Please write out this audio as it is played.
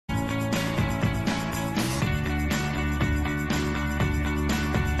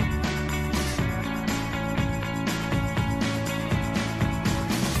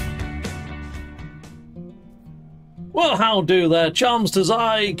Well, how do there, chums? 'Tis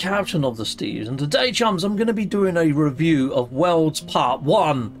I, Captain of the Steves, and today, chums, I'm going to be doing a review of Worlds Part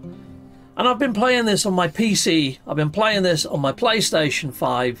 1. And I've been playing this on my PC, I've been playing this on my PlayStation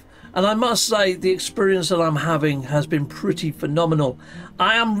 5, and I must say the experience that I'm having has been pretty phenomenal.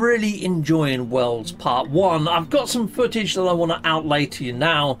 I am really enjoying Worlds Part 1. I've got some footage that I want to outlay to you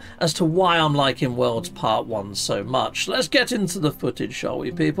now as to why I'm liking Worlds Part 1 so much. Let's get into the footage, shall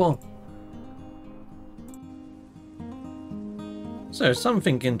we, people? So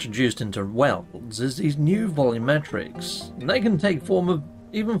something introduced into Worlds is these new volumetrics. They can take form of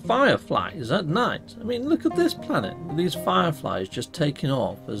even fireflies at night. I mean, look at this planet with these fireflies just taking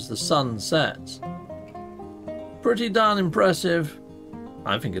off as the sun sets. Pretty darn impressive.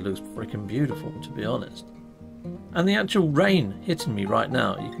 I think it looks freaking beautiful, to be honest. And the actual rain hitting me right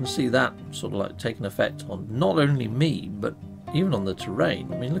now, you can see that sort of like taking effect on not only me, but even on the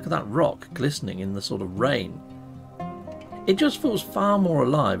terrain. I mean, look at that rock glistening in the sort of rain. It just feels far more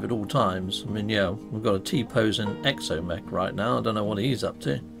alive at all times. I mean, yeah, we've got a T-posing exomech right now. I don't know what he's up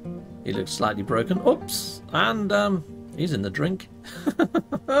to. He looks slightly broken. Oops! And, he's in the drink.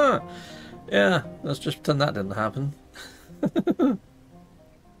 Yeah, let's just pretend that didn't happen.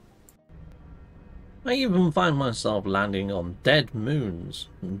 I even find myself landing on dead moons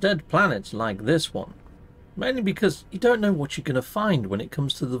and dead planets like this one. Mainly because you don't know what you're going to find when it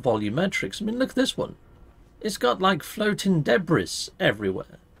comes to the volumetrics. I mean, look at this one. It's got like floating debris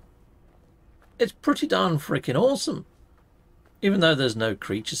everywhere. It's pretty darn freaking awesome. Even though there's no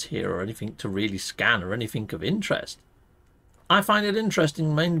creatures here or anything to really scan or anything of interest. I find it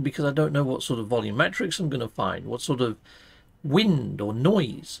interesting mainly because I don't know what sort of volumetrics I'm going to find. What sort of wind or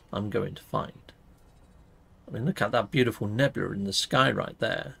noise I'm going to find. I mean, look at that beautiful nebula in the sky right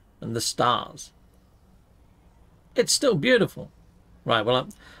there. And the stars. It's still beautiful. Right, well,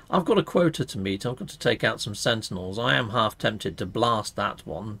 I've got a quota to meet. I've got to take out some sentinels. I am half tempted to blast that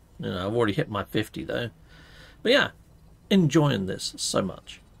one. You know, I've already hit my 50 though. But yeah, enjoying this so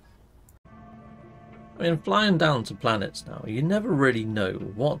much. I mean, flying down to planets now, you never really know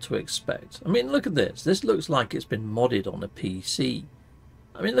what to expect. I mean, look at this. This looks like it's been modded on a PC.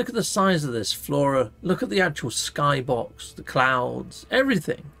 I mean, look at the size of this flora. Look at the actual skybox, the clouds,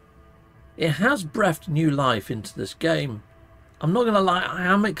 everything. It has breathed new life into this game. I'm not going to lie, I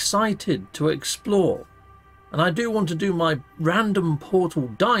am excited to explore. And I do want to do my random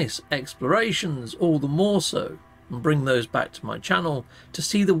portal dice explorations all the more so. And bring those back to my channel to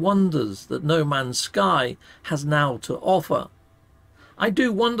see the wonders that No Man's Sky has now to offer. I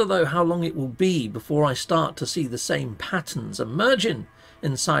do wonder though how long it will be before I start to see the same patterns emerging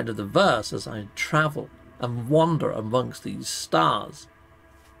inside of the verse as I travel and wander amongst these stars.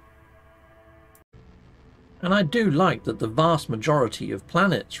 And I do like that the vast majority of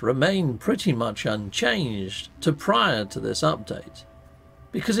planets remain pretty much unchanged to prior to this update,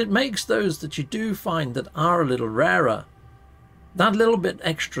 because it makes those that you do find that are a little rarer that little bit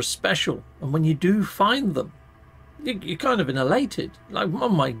extra special, and when you do find them, you're kind of elated. Like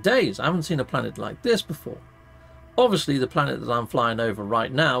on my days, I haven't seen a planet like this before. Obviously the planet that I'm flying over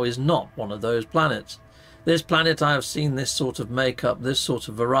right now is not one of those planets. This planet I have seen this sort of makeup, this sort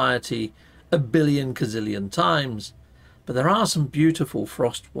of variety a billion gazillion times, but there are some beautiful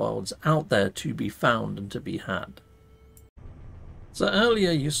frost worlds out there to be found and to be had. So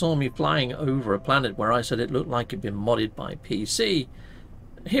earlier you saw me flying over a planet where I said it looked like it'd been modded by PC.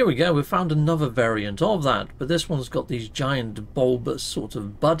 Here we go, we've found another variant of that, but this one's got these giant bulbous sort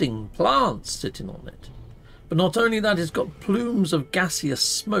of budding plants sitting on it. But not only that, it's got plumes of gaseous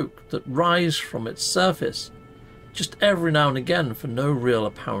smoke that rise from its surface, just every now and again for no real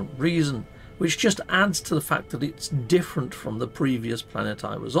apparent reason, which just adds to the fact that it's different from the previous planet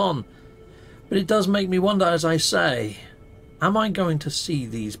I was on. But it does make me wonder, as I say, am I going to see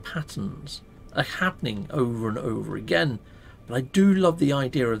these patterns happening over and over again? But I do love the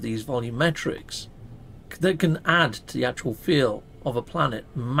idea of these volumetrics that can add to the actual feel of a planet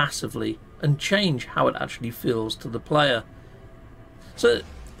massively and change how it actually feels to the player. So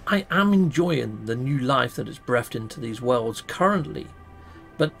I am enjoying the new life that is breathed into these worlds currently.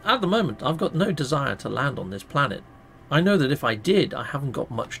 But at the moment, I've got no desire to land on this planet. I know that if I did, I haven't got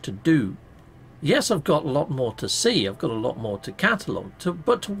much to do. Yes, I've got a lot more to see, I've got a lot more to catalogue,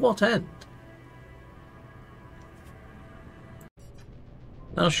 but to what end?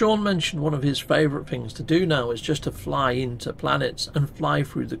 Now, Sean mentioned one of his favourite things to do now is just to fly into planets and fly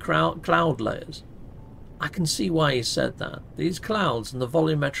through the cloud layers. I can see why he said that. These clouds and the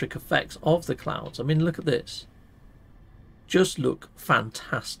volumetric effects of the clouds, I mean, look at this. Just look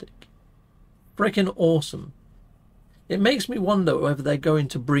fantastic. Freaking awesome. It makes me wonder whether they're going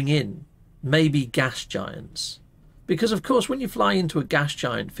to bring in maybe gas giants, Because, of course, when you fly into a gas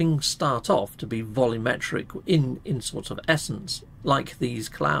giant, things start off to be volumetric in sort of essence, like these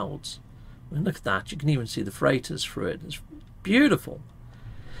clouds. I mean, look at that. You can even see the freighters through it. It's beautiful.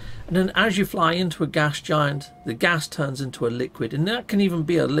 And then as you fly into a gas giant, the gas turns into a liquid, and that can even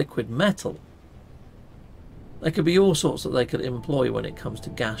be a liquid metal. There could be all sorts that they could employ when it comes to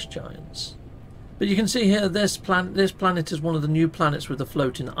gas giants. But you can see here, this planet is one of the new planets with the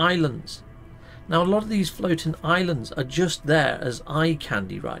floating islands. Now, a lot of these floating islands are just there as eye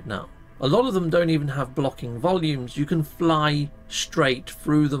candy right now. A lot of them don't even have blocking volumes. You can fly straight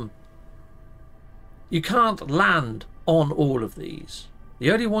through them. You can't land on all of these.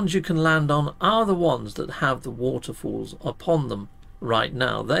 The only ones you can land on are the ones that have the waterfalls upon them right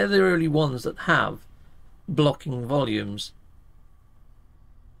now. They're the only ones that have blocking volumes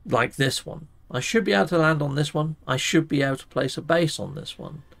like this one. I should be able to land on this one. I should be able to place a base on this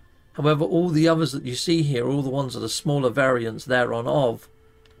one. However, all the others that you see here, all the ones that are smaller variants thereon of,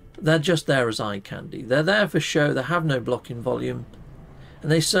 they're just there as eye candy. They're there for show. They have no blocking volume, and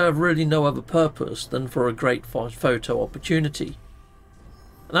they serve really no other purpose than for a great photo opportunity.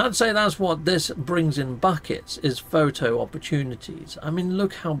 And I'd say that's what this brings in buckets, is photo opportunities. I mean,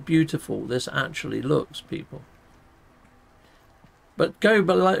 look how beautiful this actually looks, people. But go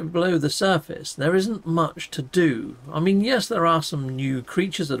below the surface, there isn't much to do. I mean, yes, there are some new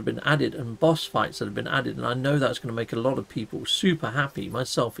creatures that have been added and boss fights that have been added, and I know that's going to make a lot of people super happy,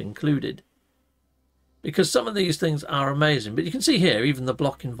 myself included. Because some of these things are amazing. But you can see here, even the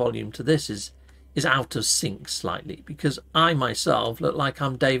blocking volume to this is out of sync slightly, because I myself look like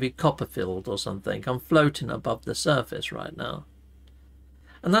I'm David Copperfield or something. I'm floating above the surface right now.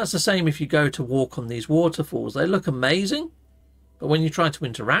 And that's the same if you go to walk on these waterfalls. They look amazing. But when you try to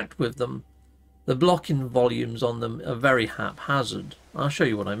interact with them, the blocking volumes on them are very haphazard. I'll show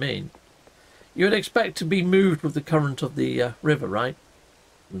you what I mean. You would expect to be moved with the current of the river, right?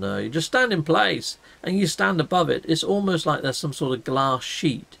 No, you just stand in place and you stand above it. It's almost like there's some sort of glass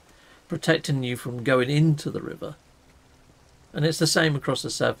sheet protecting you from going into the river. And it's the same across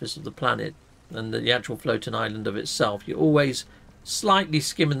the surface of the planet and the actual floating island of itself. You're always slightly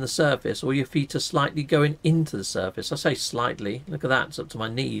skimming the surface, or your feet are slightly going into the surface. I say slightly. Look at that. It's up to my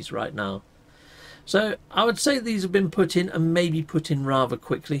knees right now. So I would say these have been put in, and maybe put in rather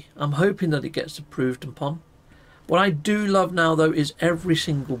quickly. I'm hoping that it gets improved upon. What I do love now, though, is every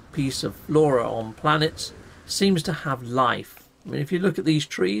single piece of flora on planets seems to have life. I mean, if you look at these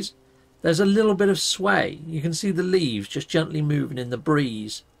trees, there's a little bit of sway. You can see the leaves just gently moving in the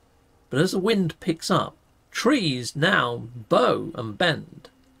breeze. But as the wind picks up, trees now bow and bend.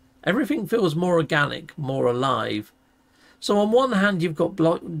 Everything feels more organic, more alive. So on one hand, you've got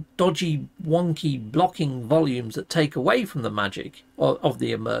dodgy, wonky blocking volumes that take away from the magic of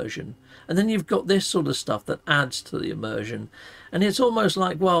the immersion. And then you've got this sort of stuff that adds to the immersion. And it's almost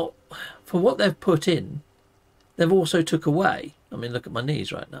like, well, for what they've put in, they've also took away. I mean, look at my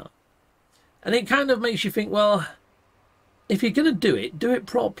knees right now. And it kind of makes you think, well, if you're going to do it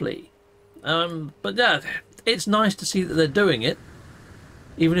properly. But yeah, it's nice to see that they're doing it,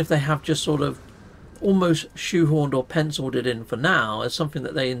 even if they have just sort of almost shoehorned or penciled it in for now as something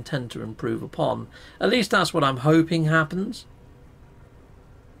that they intend to improve upon. At least that's what I'm hoping happens.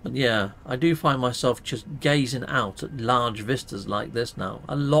 But yeah, I do find myself just gazing out at large vistas like this now,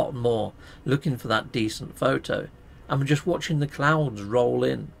 a lot more, looking for that decent photo. I'm just watching the clouds roll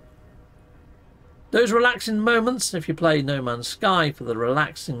in. Those relaxing moments, if you play No Man's Sky for the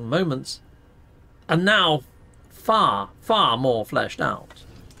relaxing moments, are now far, far more fleshed out.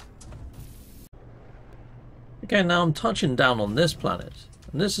 Okay, now I'm touching down on this planet.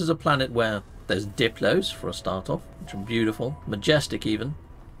 And this is a planet where there's diplos for a start off, which are beautiful, majestic even.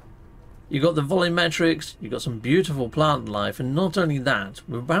 You've got the volumetrics, you've got some beautiful plant life, and not only that,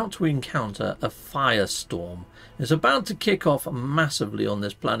 we're about to encounter a firestorm. It's about to kick off massively on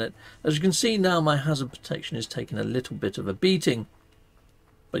this planet. As you can see now, my hazard protection is taking a little bit of a beating.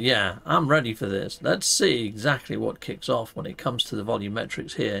 But yeah, I'm ready for this. Let's see exactly what kicks off when it comes to the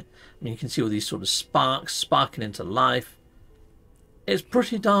volumetrics here. I mean, you can see all these sort of sparks sparking into life. It's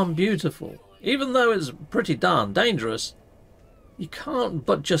pretty darn beautiful. Even though it's pretty darn dangerous, you can't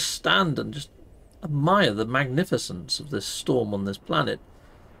but just stand and just admire the magnificence of this storm on this planet.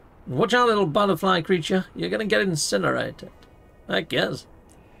 Watch out, little butterfly creature. You're going to get incinerated. Heck yes.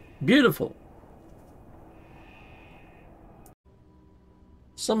 Beautiful.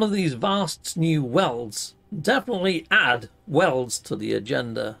 Some of these vast new worlds definitely add worlds to the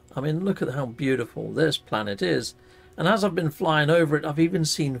agenda. I mean, look at how beautiful this planet is. And as I've been flying over it, I've even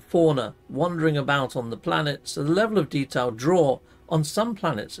seen fauna wandering about on the planet. So the level of detail draw on some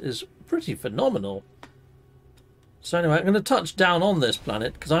planets is pretty phenomenal. So anyway, I'm going to touch down on this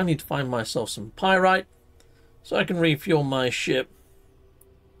planet because I need to find myself some pyrite so I can refuel my ship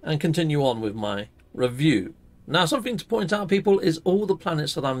and continue on with my review. Now, something to point out, people, is all the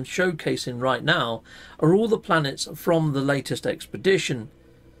planets that I'm showcasing right now are all the planets from the latest expedition.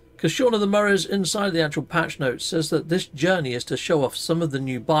 Because Shaun of the Murrays, inside the actual patch notes, says that this journey is to show off some of the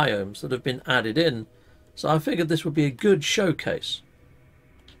new biomes that have been added in. So I figured this would be a good showcase.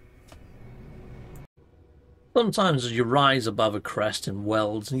 Sometimes as you rise above a crest in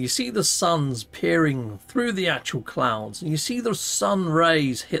Welds and you see the suns peering through the actual clouds and you see the sun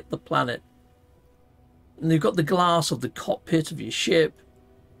rays hit the planet, and you've got the glass of the cockpit of your ship,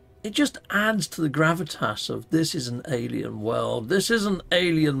 it just adds to the gravitas of this is an alien world, this isn't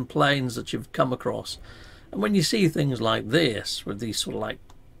alien planes that you've come across. And when you see things like this, with these sort of like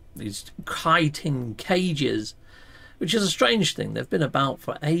these kiting cages, which is a strange thing, they've been about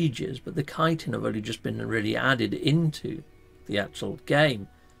for ages, but the kiting have only just been really added into the actual game.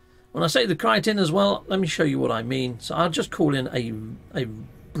 When I say the kiting as well, let me show you what I mean. So I'll just call in a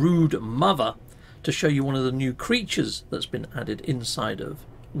brood mother to show you one of the new creatures that's been added inside of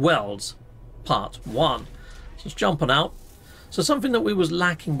Welds Part 1. So let's jump on out. So something that we was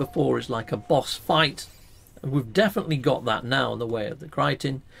lacking before is like a boss fight. And we've definitely got that now in the way of the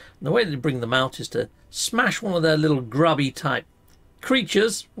Crichton. And the way they bring them out is to smash one of their little grubby type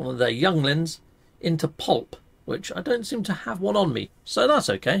creatures, one of their younglings, into pulp, which I don't seem to have one on me. So that's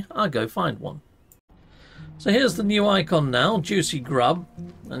okay, I'll go find one. So here's the new icon now, Juicy Grub,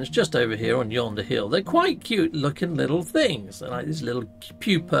 and it's just over here on yonder hill. They're quite cute looking little things. They're like these little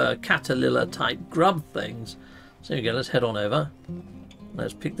pupa caterpillar type grub things. So here we go, let's head on over.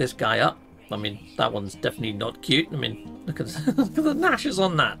 Let's pick this guy up. I mean, that one's definitely not cute. I mean, look at the gnashes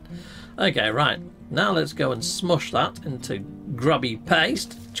on that. Okay, right. Now let's go and smush that into grubby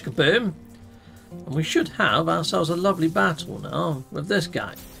paste. Chickaboom. And we should have ourselves a lovely battle now with this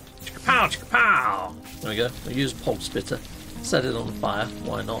guy. Chickapow, chickapow. There we go. We'll use pulp spitter. Set it on fire.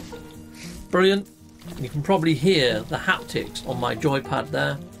 Why not? Brilliant. You can probably hear the haptics on my joypad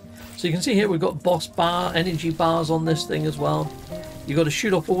there. So you can see here we've got boss bar, energy bars on this thing as well. You've got to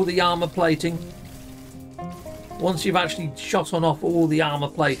shoot off all the armor plating. Once you've actually shot on off all the armor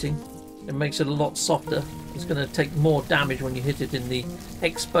plating, it makes it a lot softer. It's going to take more damage when you hit it in the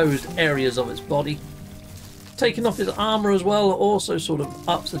exposed areas of its body. Taking off its armor as well also sort of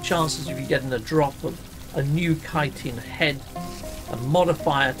ups the chances of you getting a drop of a new chitin head, a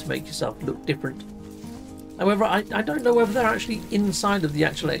modifier to make yourself look different. However, I don't know whether they're actually inside of the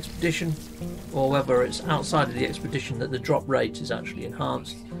actual expedition or whether it's outside of the expedition that the drop rate is actually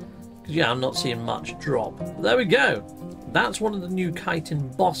enhanced. Because yeah, I'm not seeing much drop. But there we go. That's one of the new chitin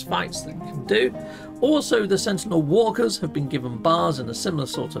boss fights that you can do. Also, the Sentinel Walkers have been given bars in a similar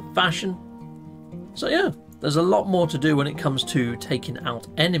sort of fashion. So yeah, there's a lot more to do when it comes to taking out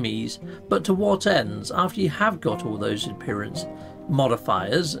enemies, but to what ends? After you have got all those appearance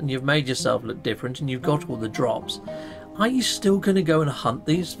modifiers and you've made yourself look different and you've got all the drops, are you still going to go and hunt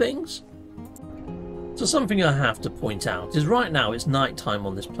these things? So something I have to point out is right now it's night time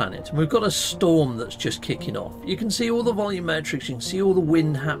on this planet and we've got a storm that's just kicking off. You can see all the volumetrics, you can see all the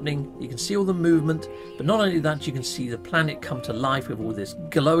wind happening, you can see all the movement, but not only that, you can see the planet come to life with all this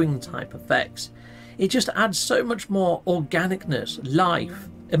glowing type effects. It just adds so much more organicness, life,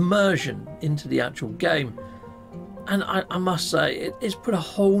 immersion into the actual game. And I must say, it's put a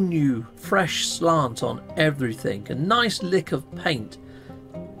whole new, fresh slant on everything. A nice lick of paint.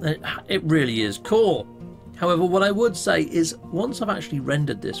 It really is cool. However, what I would say is, once I've actually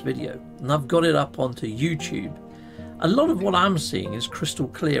rendered this video, and I've got it up onto YouTube, a lot of what I'm seeing is crystal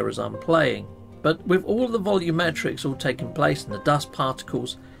clear as I'm playing. But with all the volumetrics all taking place and the dust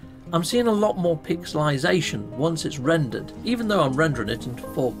particles, I'm seeing a lot more pixelization once it's rendered. Even though I'm rendering it into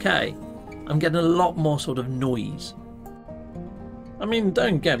 4K, I'm getting a lot more sort of noise. I mean,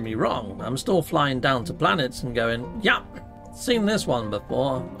 don't get me wrong, I'm still flying down to planets and going, yep, seen this one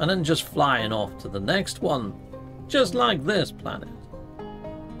before, and then just flying off to the next one, just like this planet.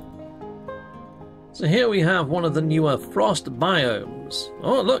 So here we have one of the newer frost biomes.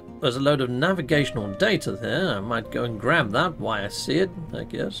 Oh look, there's a load of navigational data there. I might go and grab that while I see it, I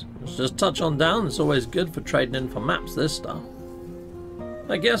guess. Let's just touch on down, it's always good for trading in for maps, this stuff.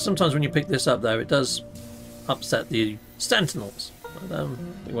 I guess sometimes when you pick this up though, it does upset the sentinels. But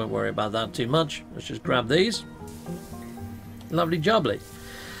we won't worry about that too much. Let's just grab these. Lovely jubbly.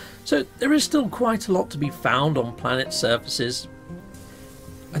 So there is still quite a lot to be found on planet surfaces.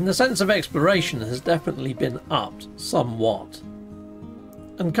 And the sense of exploration has definitely been upped somewhat.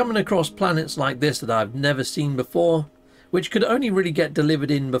 And coming across planets like this that I've never seen before, which could only really get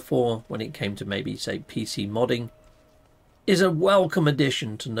delivered in before when it came to maybe say PC modding, is a welcome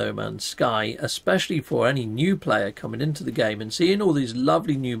addition to No Man's Sky, especially for any new player coming into the game and seeing all these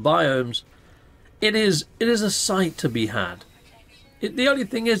lovely new biomes. It is a sight to be had. The only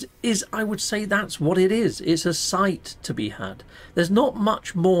thing is I would say that's what it is. It's a sight to be had. There's not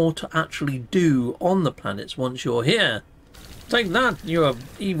much more to actually do on the planets once you're here. Take that, you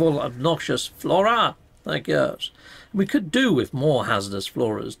evil, obnoxious flora. Like yours. We could do with more hazardous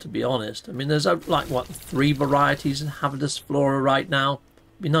floras, to be honest. I mean, there's like, what, 3 varieties of hazardous flora right now?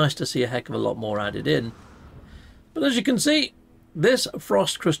 It'd be nice to see a heck of a lot more added in. But as you can see, this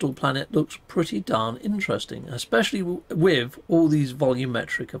frost crystal planet looks pretty darn interesting, especially with all these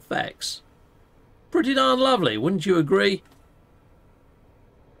volumetric effects. Pretty darn lovely, wouldn't you agree?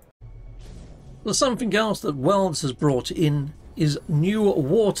 Well, something else that Worlds has brought in is new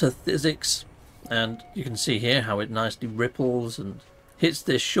water physics, and you can see here how it nicely ripples and hits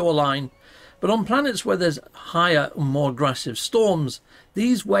this shoreline. But on planets where there's higher and more aggressive storms,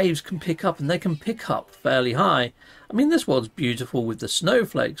 these waves can pick up, and they can pick up fairly high. I mean, this world's beautiful with the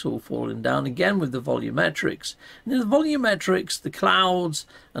snowflakes all falling down, again with the volumetrics. And in the volumetrics, the clouds,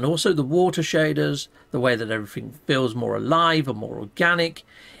 and also the water shaders, the way that everything feels more alive and more organic,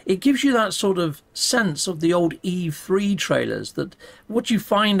 it gives you that sort of sense of the old Eve 3 trailers, that what you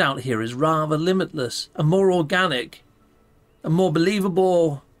find out here is rather limitless and more organic and more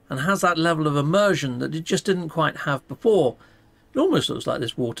believable, and has that level of immersion that it just didn't quite have before. It almost looks like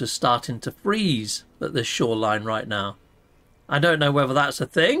this water's starting to freeze at this shoreline right now. I don't know whether that's a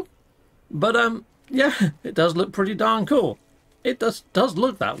thing, but yeah, it does look pretty darn cool. It does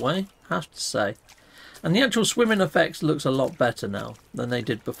look that way, I have to say. And the actual swimming effects looks a lot better now than they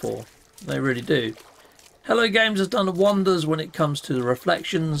did before. They really do. Hello Games has done wonders when it comes to the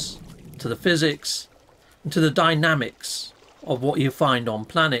reflections, to the physics, and to the dynamics of what you find on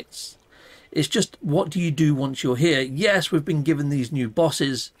planets. It's just, what do you do once you're here? Yes, we've been given these new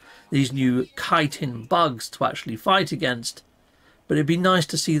bosses, these new chitin bugs to actually fight against, but it'd be nice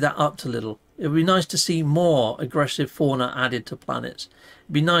to see that upped a little. It'd be nice to see more aggressive fauna added to planets.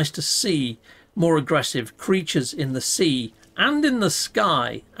 It'd be nice to see more aggressive creatures in the sea and in the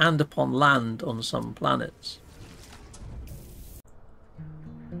sky and upon land on some planets.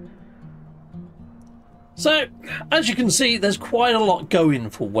 So, as you can see, there's quite a lot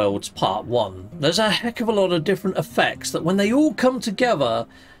going for Worlds Part 1. There's a heck of a lot of different effects that when they all come together,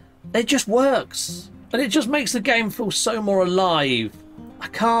 it just works. And it just makes the game feel so more alive.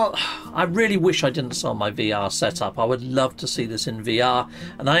 I really wish I didn't sell my VR setup. I would love to see this in VR.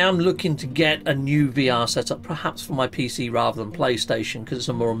 And I am looking to get a new VR setup, perhaps for my PC rather than PlayStation, because it's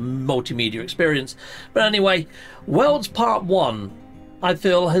a more multimedia experience. But anyway, Worlds Part 1, I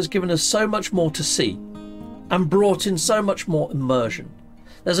feel, has given us so much more to see, and brought in so much more immersion.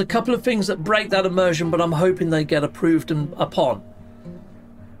 There's a couple of things that break that immersion, but I'm hoping they get approved upon.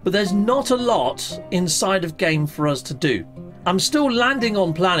 But there's not a lot inside of game for us to do. I'm still landing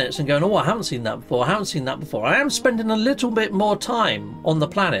on planets and going, oh, I haven't seen that before, I haven't seen that before. I am spending a little bit more time on the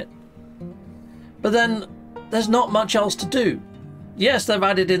planet. But then there's not much else to do. Yes, they've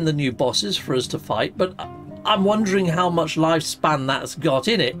added in the new bosses for us to fight, but I'm wondering how much lifespan that's got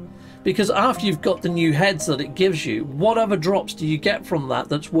in it. Because after you've got the new heads that it gives you, what other drops do you get from that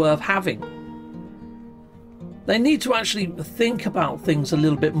that's worth having? They need to actually think about things a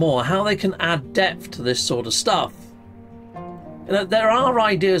little bit more, how they can add depth to this sort of stuff. You know, there are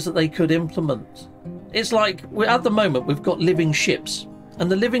ideas that they could implement. It's like, at the moment, we've got living ships, and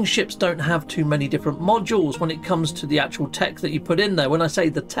the living ships don't have too many different modules when it comes to the actual tech that you put in there. When I say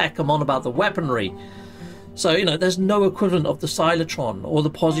the tech, I'm on about the weaponry. So, you know, there's no equivalent of the Silotron or the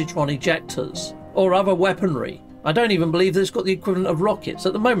positron ejectors or other weaponry. I don't even believe that it's got the equivalent of rockets.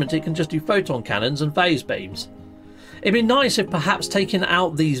 At the moment, it can just do photon cannons and phase beams. It'd be nice if perhaps taking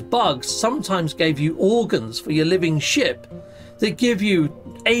out these bugs sometimes gave you organs for your living ship that give you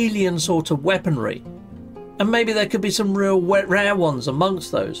alien sort of weaponry. And maybe there could be some real rare ones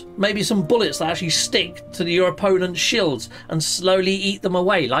amongst those. Maybe some bullets that actually stick to your opponent's shields and slowly eat them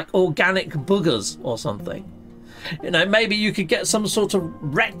away, like organic boogers or something. You know, maybe you could get some sort of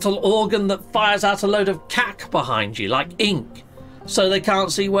rectal organ that fires out a load of cack behind you, like ink, so they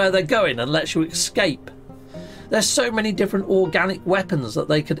can't see where they're going and lets you escape. There's so many different organic weapons that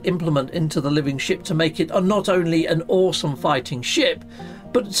they could implement into the living ship to make it not only an awesome fighting ship,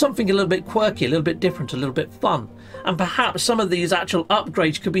 but something a little bit quirky, a little bit different, a little bit fun. And perhaps some of these actual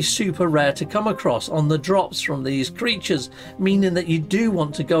upgrades could be super rare to come across on the drops from these creatures, meaning that you do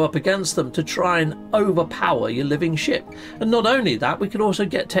want to go up against them to try and overpower your living ship. And not only that, we could also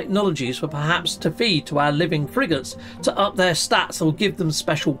get technologies for perhaps to feed to our living frigates to up their stats or give them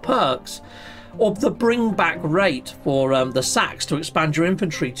special perks. or the bring back rate for the sacks to expand your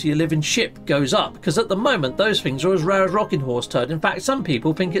inventory to your living ship goes up, because at the moment those things are as rare as rocking horse turd. In fact, some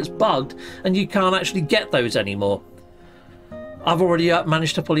people think it's bugged and you can't actually get those anymore. I've already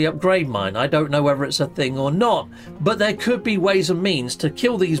managed to fully upgrade mine. I don't know whether it's a thing or not, but there could be ways and means to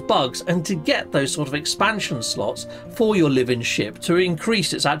kill these bugs and to get those sort of expansion slots for your living ship to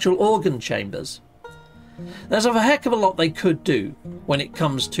increase its actual organ chambers. There's a heck of a lot they could do when it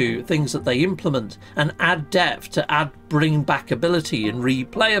comes to things that they implement and add depth to add bring back ability and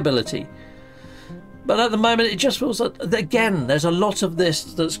replayability. But at the moment it just feels that, again, there's a lot of this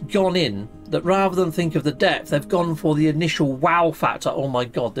that's gone in that rather than think of the depth, they've gone for the initial wow factor. Oh my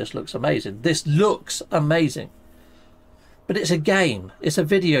god, this looks amazing. This looks amazing. But it's a game. It's a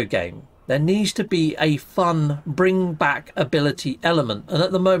video game. There needs to be a fun bring back ability element. And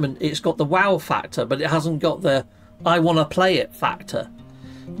at the moment it's got the wow factor, but it hasn't got the I want to play it factor.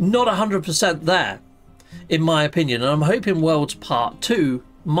 Not 100% there, in my opinion. And I'm hoping Worlds Part 2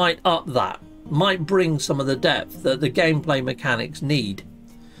 might up that. Might bring some of the depth that the gameplay mechanics need.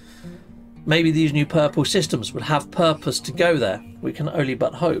 Maybe these new purple systems would have purpose to go there. We can only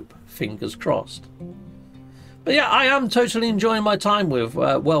but hope. Fingers crossed. But yeah, I am totally enjoying my time with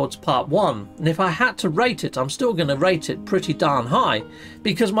Worlds Part 1. And if I had to rate it, I'm still going to rate it pretty darn high.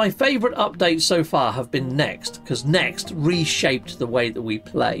 Because my favourite updates so far have been Next. Because Next reshaped the way that we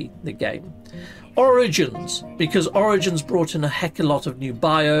play the game. Origins, because Origins brought in a heck of a lot of new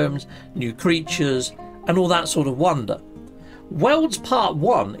biomes, new creatures, and all that sort of wonder. Worlds Part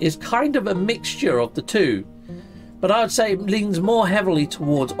 1 is kind of a mixture of the two, but I would say it leans more heavily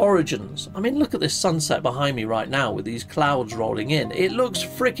towards Origins. I mean, look at this sunset behind me right now with these clouds rolling in. It looks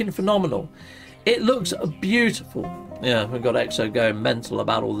freaking phenomenal. It looks beautiful. Yeah, we've got Exo going mental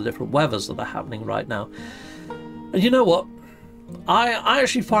about all the different weathers that are happening right now. And you know what? I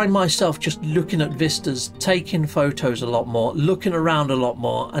actually find myself just looking at vistas, taking photos a lot more, looking around a lot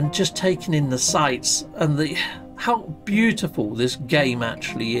more, and just taking in the sights and how beautiful this game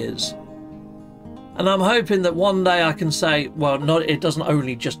actually is. And I'm hoping that one day I can say, well, it doesn't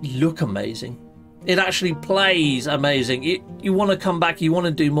only just look amazing, it actually plays amazing. You want to come back, you want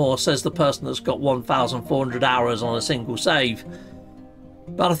to do more, says the person that's got 1,400 hours on a single save.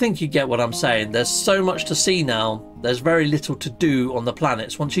 But I think you get what I'm saying. There's so much to see now. There's very little to do on the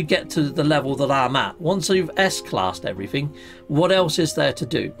planets. Once you get to the level that I'm at, once you've S-classed everything, what else is there to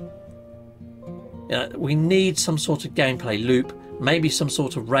do? You know, we need some sort of gameplay loop, maybe some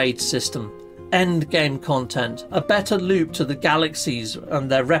sort of raid system, end game content, a better loop to the galaxies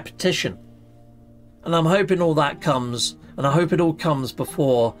and their repetition. And I'm hoping all that comes, and I hope it all comes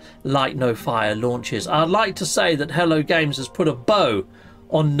before Light No Fire launches. I'd like to say that Hello Games has put a bow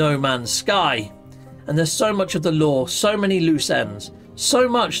on No Man's Sky, and there's so much of the lore, so many loose ends, so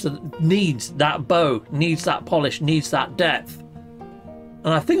much that needs that bow, needs that polish, needs that depth.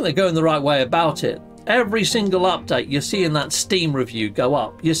 And I think they're going the right way about it. Every single update, you're seeing that Steam review go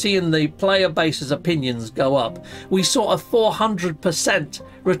up. You're seeing the player base's opinions go up. We saw a 400%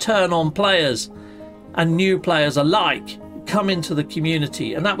 return on players and new players alike come into the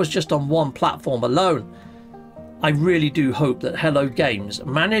community, and that was just on one platform alone. I really do hope that Hello Games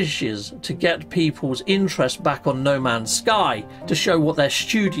manages to get people's interest back on No Man's Sky to show what their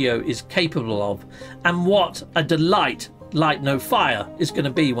studio is capable of and what a delight Light No Fire is going to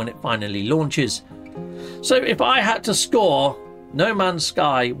be when it finally launches. So if I had to score No Man's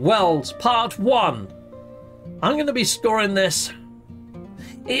Sky Worlds Part 1, I'm going to be scoring this.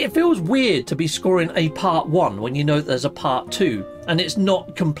 It feels weird to be scoring a Part 1 when you know that there's a Part 2 and it's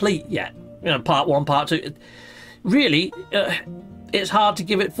not complete yet. You know, Part 1, Part 2. Really, it's hard to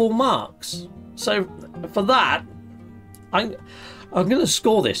give it full marks. So for that, I'm going to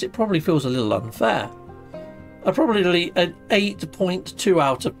score this. It probably feels a little unfair. Probably an 8.2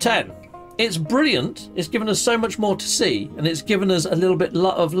 out of 10. It's brilliant. It's given us so much more to see, and it's given us a little bit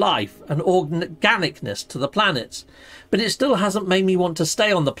of life and organicness to the planets. But it still hasn't made me want to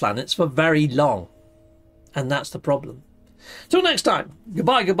stay on the planets for very long. And that's the problem. Till next time,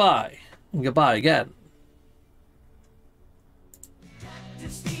 goodbye, goodbye, and goodbye again.